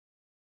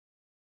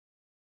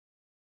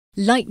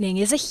Lightning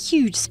is a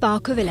huge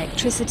spark of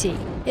electricity.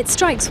 It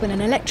strikes when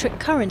an electric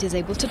current is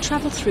able to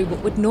travel through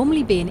what would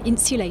normally be an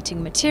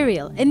insulating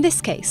material, in this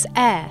case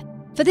air.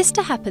 For this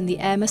to happen, the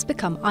air must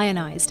become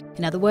ionized,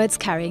 in other words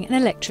carrying an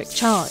electric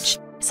charge.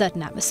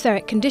 Certain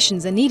atmospheric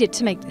conditions are needed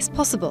to make this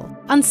possible: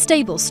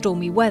 unstable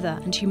stormy weather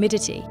and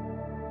humidity.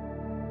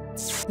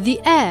 The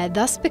air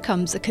thus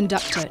becomes a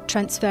conductor,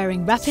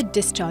 transferring rapid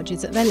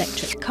discharges of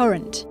electric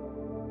current.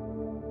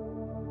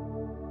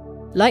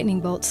 Lightning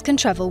bolts can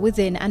travel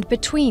within and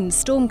between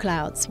storm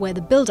clouds, where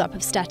the buildup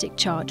of static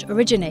charge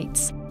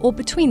originates, or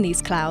between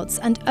these clouds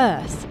and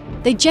Earth.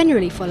 They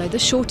generally follow the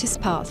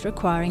shortest path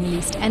requiring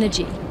least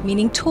energy,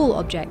 meaning tall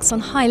objects on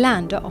high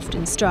land are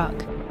often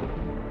struck.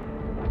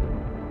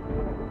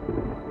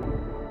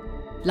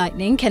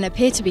 Lightning can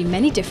appear to be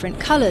many different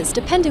colours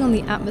depending on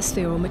the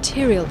atmosphere or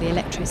material the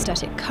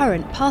electrostatic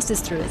current passes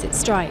through as it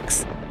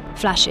strikes.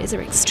 Flashes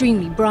are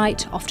extremely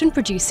bright, often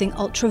producing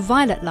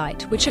ultraviolet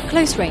light, which at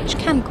close range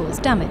can cause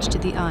damage to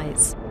the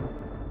eyes.